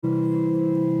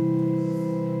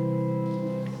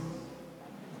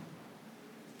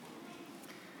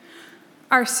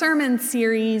Our sermon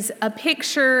series, A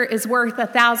Picture is Worth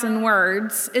 1,000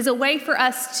 Words, is a way for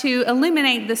us to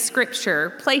illuminate the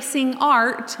scripture, placing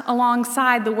art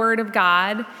alongside the Word of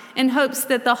God in hopes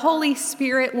that the Holy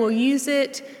Spirit will use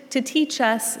it to teach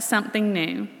us something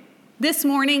new. This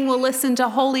morning, we'll listen to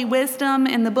Holy Wisdom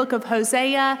in the book of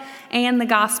Hosea and the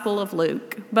Gospel of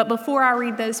Luke. But before I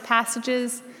read those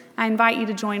passages, I invite you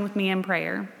to join with me in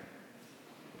prayer.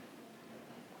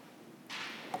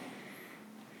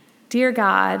 Dear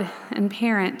God and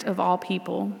parent of all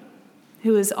people,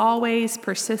 who is always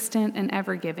persistent and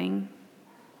ever-giving,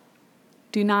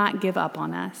 do not give up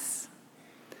on us.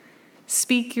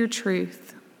 Speak your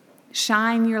truth,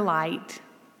 shine your light,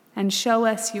 and show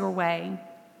us your way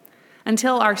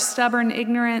until our stubborn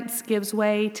ignorance gives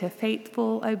way to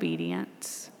faithful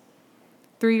obedience.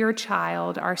 Through your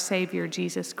child, our Savior,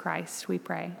 Jesus Christ, we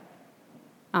pray.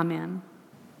 Amen.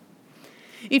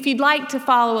 If you'd like to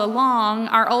follow along,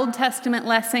 our Old Testament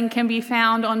lesson can be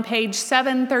found on page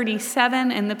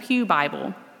 737 in the Pew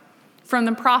Bible, from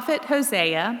the prophet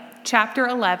Hosea, chapter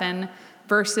 11,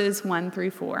 verses 1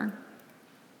 through 4.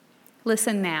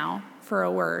 Listen now for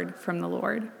a word from the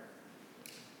Lord.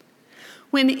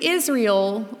 When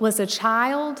Israel was a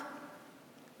child,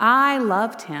 I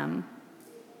loved him,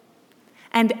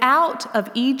 and out of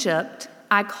Egypt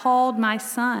I called my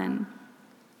son.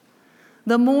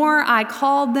 The more I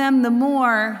called them, the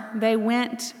more they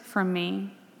went from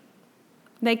me.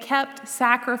 They kept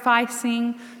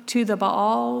sacrificing to the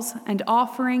Baals and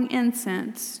offering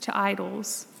incense to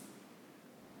idols.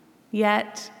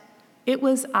 Yet it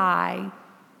was I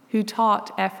who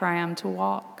taught Ephraim to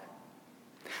walk.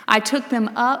 I took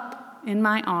them up in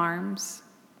my arms,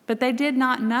 but they did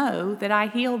not know that I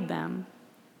healed them.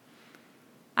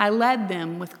 I led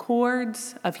them with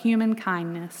cords of human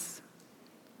kindness,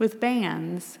 with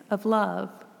bands of love.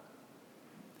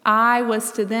 I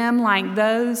was to them like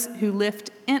those who lift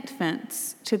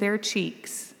infants to their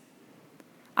cheeks.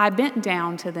 I bent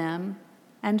down to them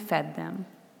and fed them.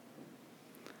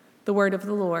 The word of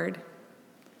the Lord.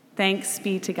 Thanks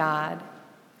be to God.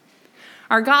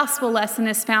 Our gospel lesson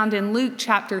is found in Luke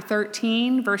chapter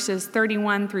 13, verses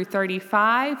 31 through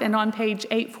 35, and on page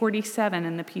 847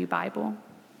 in the Pew Bible.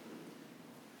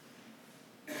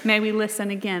 May we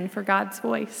listen again for God's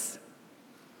voice.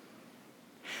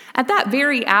 At that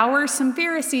very hour, some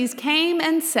Pharisees came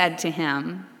and said to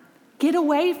him, "Get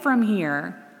away from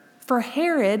here, for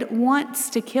Herod wants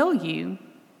to kill you."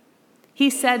 He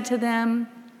said to them,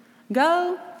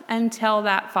 "Go and tell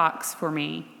that fox for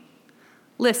me.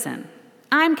 Listen,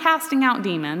 I'm casting out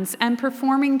demons and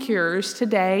performing cures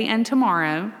today and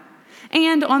tomorrow,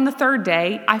 and on the third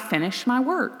day I finish my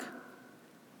work.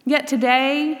 Yet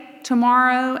today,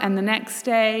 tomorrow, and the next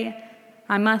day,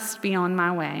 I must be on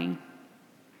my way,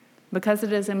 because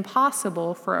it is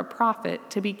impossible for a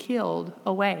prophet to be killed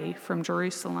away from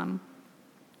Jerusalem.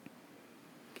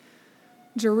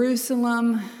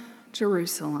 Jerusalem,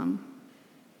 Jerusalem,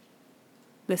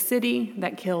 the city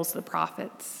that kills the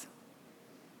prophets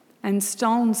and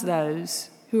stones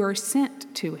those who are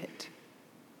sent to it.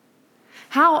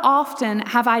 How often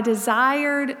have I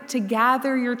desired to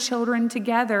gather your children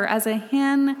together as a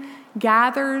hen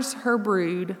gathers her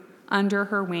brood under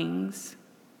her wings,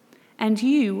 and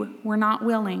you were not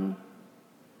willing.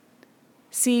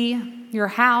 See, your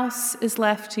house is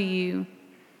left to you,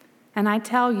 and I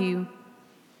tell you,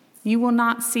 you will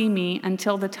not see me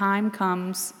until the time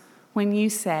comes when you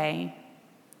say,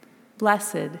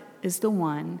 'Blessed is the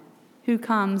one who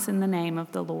comes in the name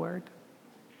of the Lord.'"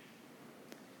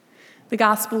 The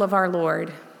Gospel of our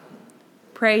Lord.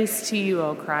 Praise to you,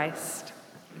 O Christ.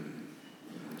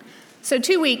 So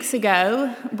 2 weeks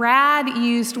ago, Brad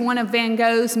used one of Van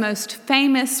Gogh's most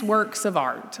famous works of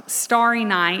art, Starry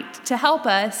Night, to help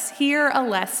us hear a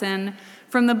lesson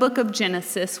from the book of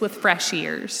Genesis with fresh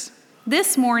ears.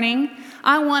 This morning,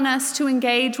 I want us to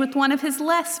engage with one of his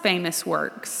less famous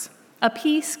works, a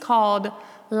piece called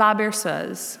La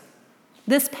Berceuse.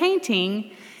 This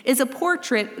painting is a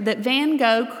portrait that Van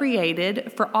Gogh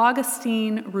created for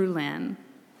Augustine Roullin.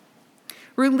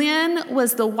 Roullin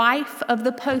was the wife of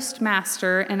the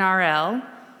postmaster in Arles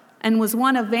and was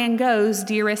one of Van Gogh's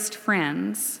dearest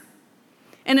friends.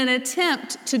 In an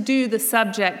attempt to do the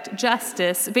subject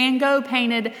justice, Van Gogh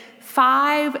painted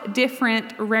 5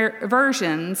 different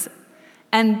versions,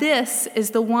 and this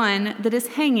is the one that is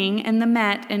hanging in the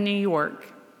Met in New York.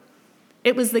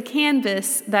 It was the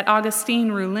canvas that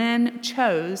Augustine Roullin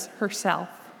chose herself.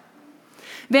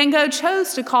 Van Gogh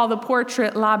chose to call the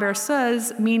portrait La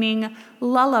Berceuse, meaning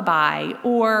lullaby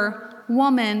or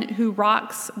woman who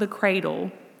rocks the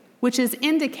cradle, which is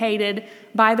indicated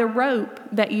by the rope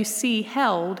that you see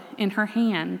held in her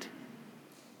hand.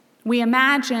 We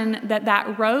imagine that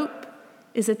that rope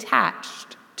is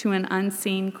attached to an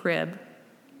unseen crib.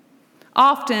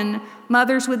 Often,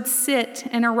 mothers would sit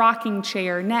in a rocking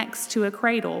chair next to a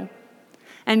cradle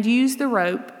and use the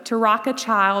rope to rock a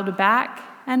child back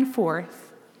and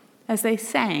forth as they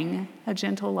sang a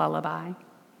gentle lullaby.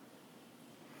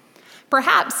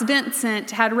 Perhaps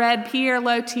Vincent had read Pierre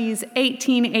Loti's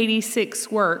 1886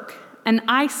 work, An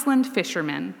Iceland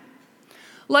Fisherman.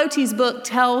 Loti's book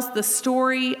tells the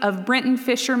story of Breton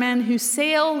fishermen who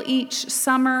sail each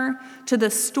summer to the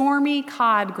stormy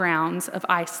cod grounds of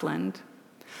Iceland.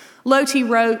 Loti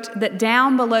wrote that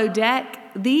down below deck,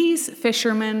 these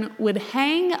fishermen would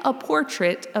hang a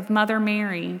portrait of Mother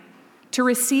Mary to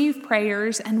receive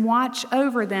prayers and watch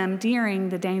over them during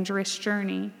the dangerous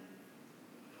journey.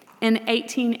 In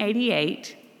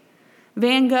 1888,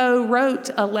 Van Gogh wrote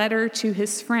a letter to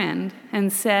his friend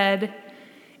and said,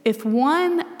 "If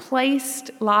one placed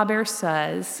La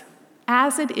Berceuse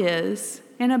as it is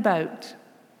in a boat,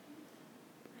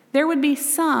 there would be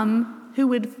some who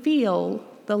would feel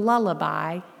the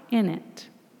lullaby in it."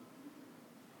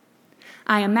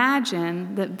 I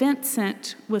imagine that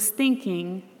Vincent was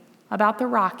thinking about the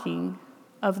rocking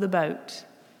of the boat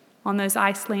on those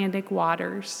Icelandic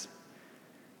waters,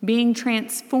 being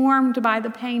transformed by the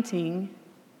painting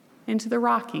into the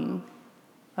rocking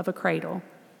of a cradle.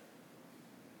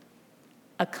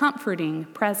 A comforting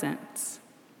presence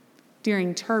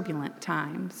during turbulent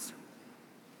times.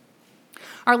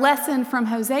 Our lesson from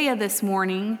Hosea this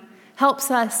morning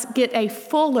helps us get a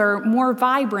fuller, more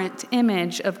vibrant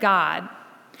image of God.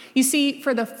 You see,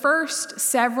 for the first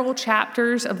several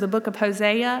chapters of the book of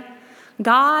Hosea,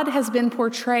 God has been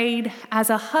portrayed as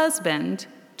a husband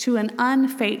to an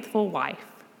unfaithful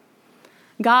wife.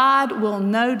 God will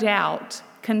no doubt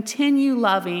continue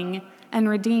loving and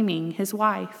redeeming his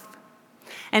wife.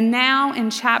 And now in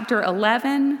chapter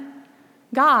 11,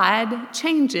 God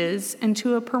changes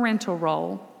into a parental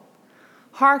role,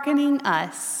 hearkening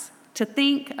us to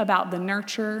think about the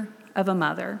nurture of a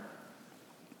mother.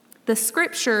 The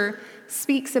scripture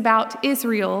speaks about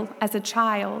Israel as a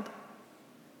child.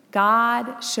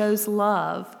 God shows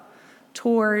love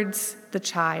towards the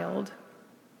child,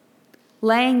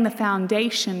 laying the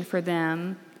foundation for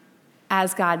them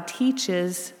as God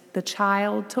teaches the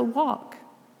child to walk,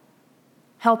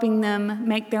 helping them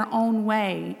make their own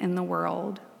way in the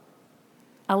world,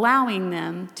 allowing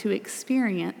them to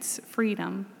experience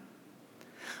freedom.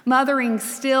 Mothering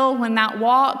still when that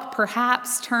walk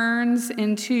perhaps turns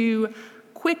into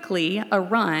quickly a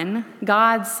run,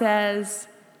 God says,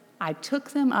 "I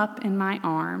took them up in my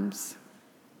arms,"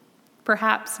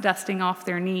 perhaps dusting off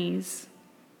their knees,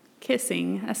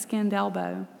 kissing a skinned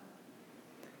elbow.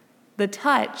 The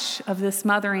touch of this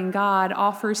mothering God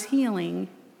offers healing,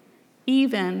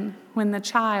 even when the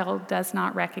child does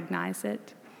not recognize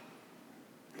it.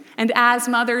 And as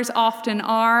mothers often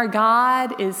are,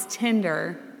 God is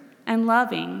tender and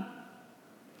loving.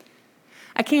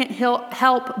 I can't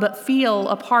help but feel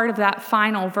a part of that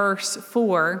final verse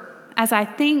 4 as I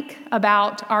think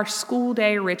about our school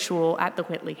day ritual at the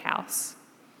Whitley house.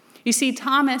 You see,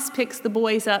 Thomas picks the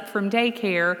boys up from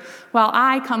daycare while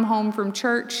I come home from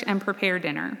church and prepare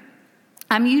dinner.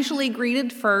 I'm usually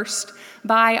greeted first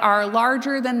by our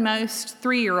larger-than-most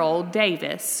 3-year-old,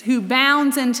 Davis, who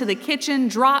bounds into the kitchen,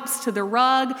 drops to the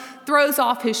rug, throws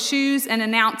off his shoes, and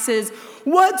announces,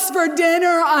 "What's for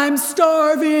dinner? I'm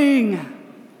starving!"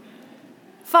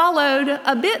 Followed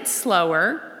a bit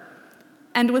slower,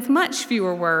 and with much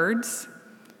fewer words,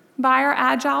 by our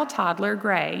agile toddler,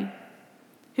 Gray,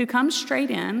 who comes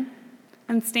straight in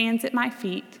and stands at my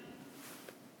feet.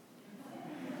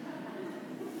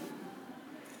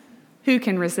 Who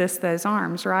can resist those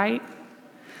arms, right?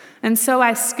 And so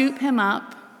I scoop him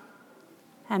up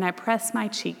and I press my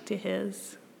cheek to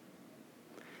his.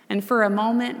 And for a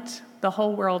moment, the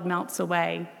whole world melts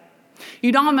away.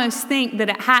 You'd almost think that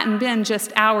it hadn't been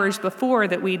just hours before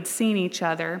that we'd seen each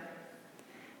other.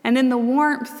 And in the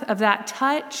warmth of that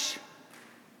touch,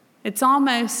 it's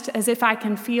almost as if I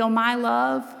can feel my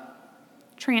love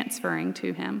transferring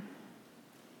to him.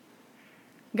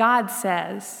 God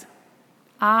says,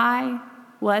 "I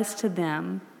was to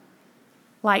them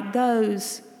like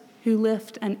those who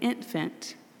lift an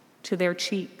infant to their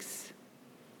cheeks,"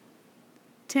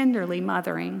 tenderly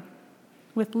mothering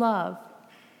with love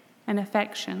and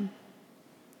affection.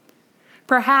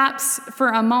 Perhaps for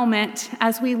a moment,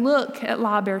 as we look at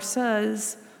La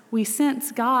Berceuse, we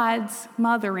sense God's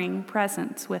mothering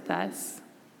presence with us.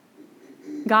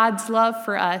 God's love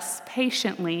for us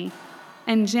patiently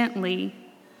and gently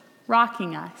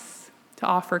rocking us to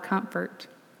offer comfort.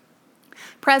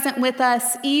 present with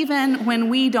us even when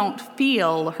we don't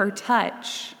feel her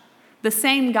touch. The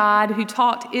same God who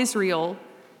taught Israel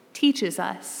teaches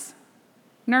us,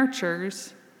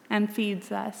 nurtures, and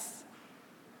feeds us,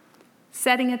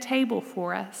 setting a table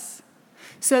for us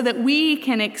so that we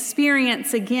can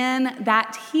experience again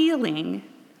that healing,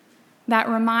 that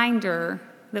reminder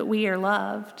that we are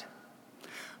loved.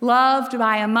 Loved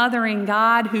by a mothering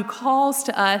God who calls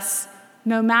to us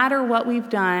no matter what we've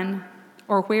done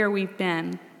or where we've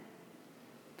been.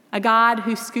 A God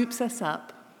who scoops us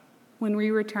up when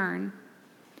we return,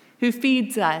 who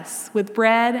feeds us with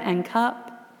bread and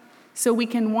cup so we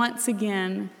can once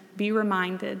again be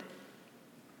reminded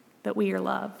that we are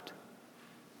loved.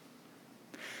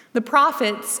 The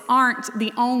prophets aren't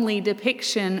the only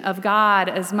depiction of God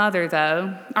as mother,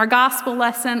 though. Our gospel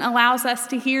lesson allows us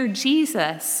to hear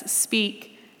Jesus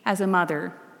speak as a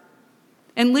mother.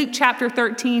 In Luke chapter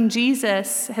 13,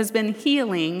 Jesus has been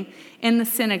healing in the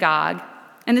synagogue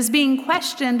and is being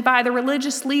questioned by the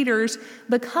religious leaders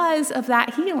because of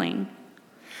that healing.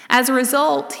 As a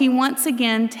result, he once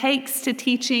again takes to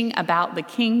teaching about the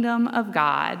kingdom of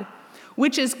God,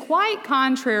 which is quite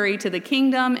contrary to the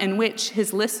kingdom in which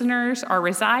his listeners are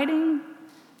residing.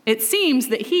 It seems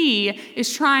that he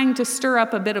is trying to stir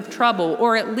up a bit of trouble,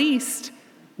 or at least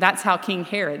that's how King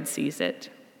Herod sees it.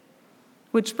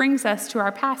 Which brings us to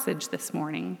our passage this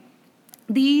morning.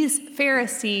 These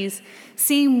Pharisees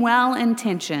seem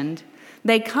well-intentioned.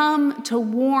 They come to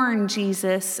warn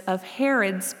Jesus of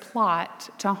Herod's plot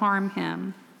to harm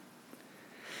him.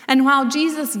 And while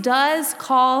Jesus does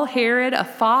call Herod a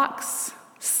fox,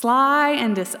 sly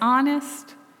and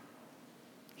dishonest,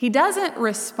 he doesn't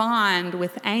respond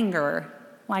with anger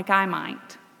like I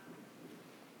might.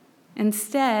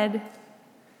 Instead,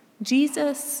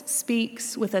 Jesus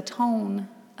speaks with a tone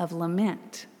of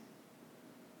lament,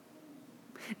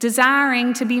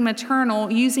 desiring to be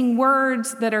maternal, using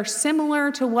words that are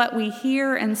similar to what we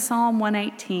hear in Psalm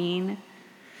 118.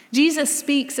 Jesus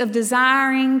speaks of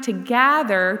desiring to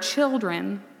gather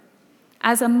children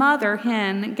as a mother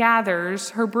hen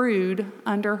gathers her brood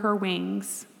under her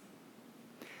wings.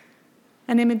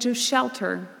 An image of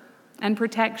shelter and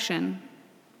protection,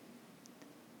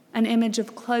 an image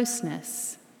of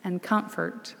closeness and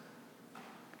comfort.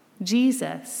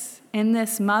 Jesus, in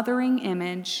this mothering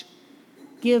image,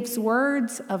 gives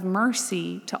words of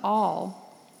mercy to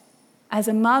all, as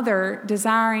a mother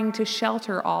desiring to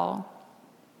shelter all,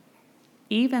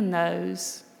 even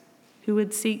those who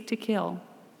would seek to kill.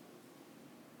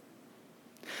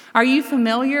 Are you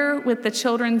familiar with the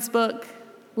children's book,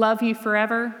 Love You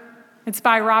Forever? It's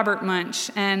by Robert Munsch,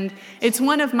 and it's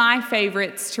one of my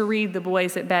favorites to read the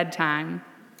boys at bedtime.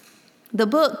 The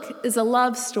book is a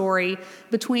love story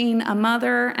between a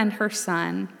mother and her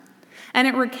son, and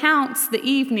it recounts the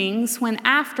evenings when,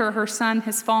 after her son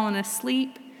has fallen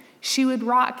asleep, she would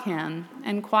rock him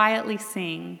and quietly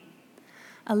sing,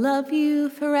 "I love you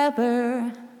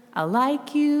forever, I'll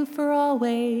like you for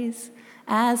always,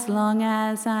 as long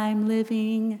as I'm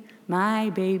living, my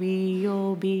baby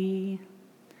you'll be."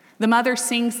 The mother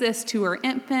sings this to her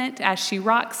infant as she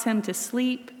rocks him to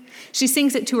sleep. She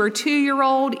sings it to her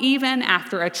 2-year-old even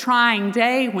after a trying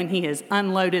day when he has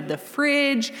unloaded the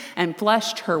fridge and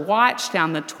flushed her watch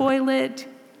down the toilet.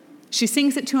 She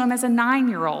sings it to him as a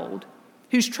 9-year-old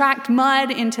who's tracked mud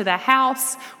into the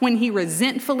house when he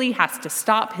resentfully has to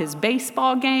stop his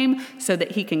baseball game so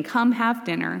that he can come have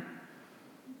dinner.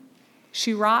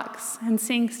 She rocks and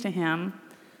sings to him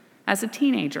as a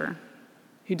teenager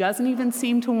who doesn't even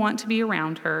seem to want to be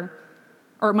around her,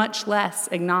 or much less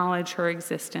acknowledge her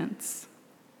existence.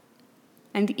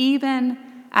 And even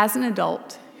as an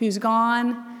adult who's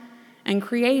gone and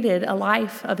created a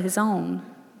life of his own,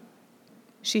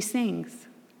 she sings,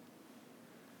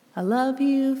 "I love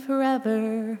you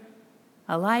forever,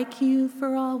 I like you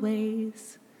for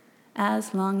always,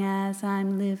 as long as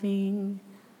I'm living,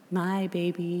 my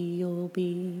baby you'll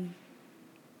be."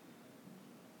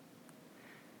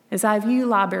 As I view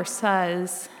La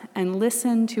Berceuse and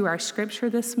listen to our scripture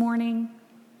this morning,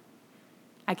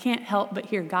 I can't help but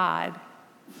hear God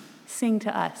sing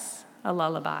to us a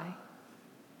lullaby,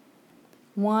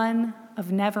 one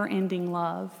of never-ending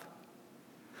love,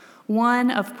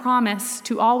 one of promise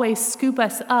to always scoop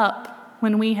us up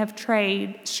when we have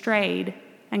strayed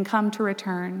and come to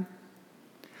return,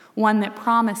 one that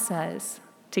promises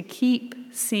to keep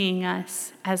seeing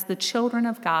us as the children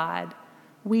of God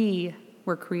we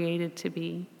were created to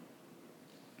be.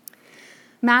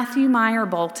 Matthew Meyer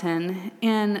Bolton,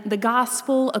 in The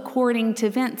Gospel According to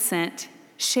Vincent,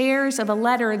 shares of a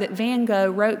letter that Van Gogh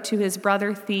wrote to his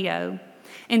brother Theo,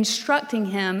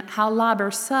 instructing him how La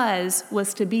Berceuse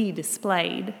was to be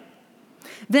displayed.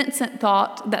 Vincent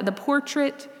thought that the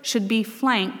portrait should be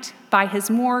flanked by his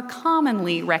more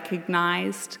commonly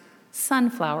recognized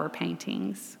sunflower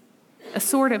paintings, a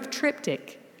sort of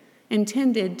triptych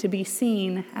intended to be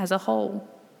seen as a whole.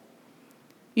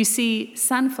 You see,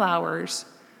 sunflowers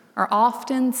are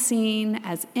often seen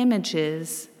as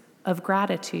images of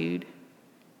gratitude,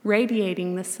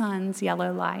 radiating the sun's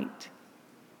yellow light.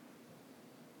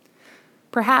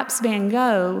 Perhaps Van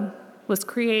Gogh was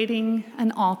creating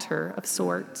an altar of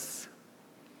sorts,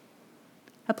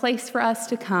 a place for us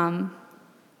to come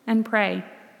and pray,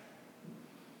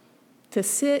 to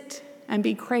sit and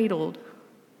be cradled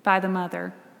by the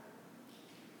mother,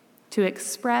 to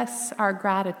express our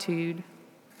gratitude,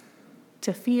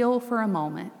 to feel for a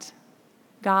moment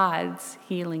God's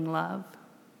healing love.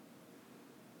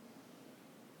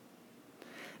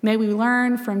 May we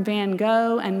learn from Van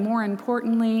Gogh and, more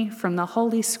importantly, from the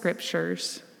Holy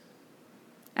Scriptures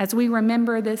as we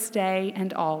remember this day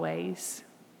and always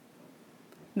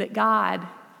that God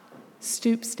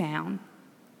stoops down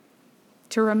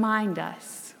to remind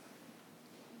us,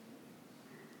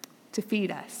 to feed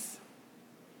us,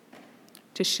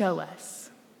 to show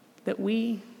us that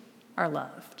we are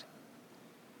loved.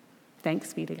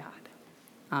 Thanks be to God.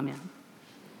 Amen.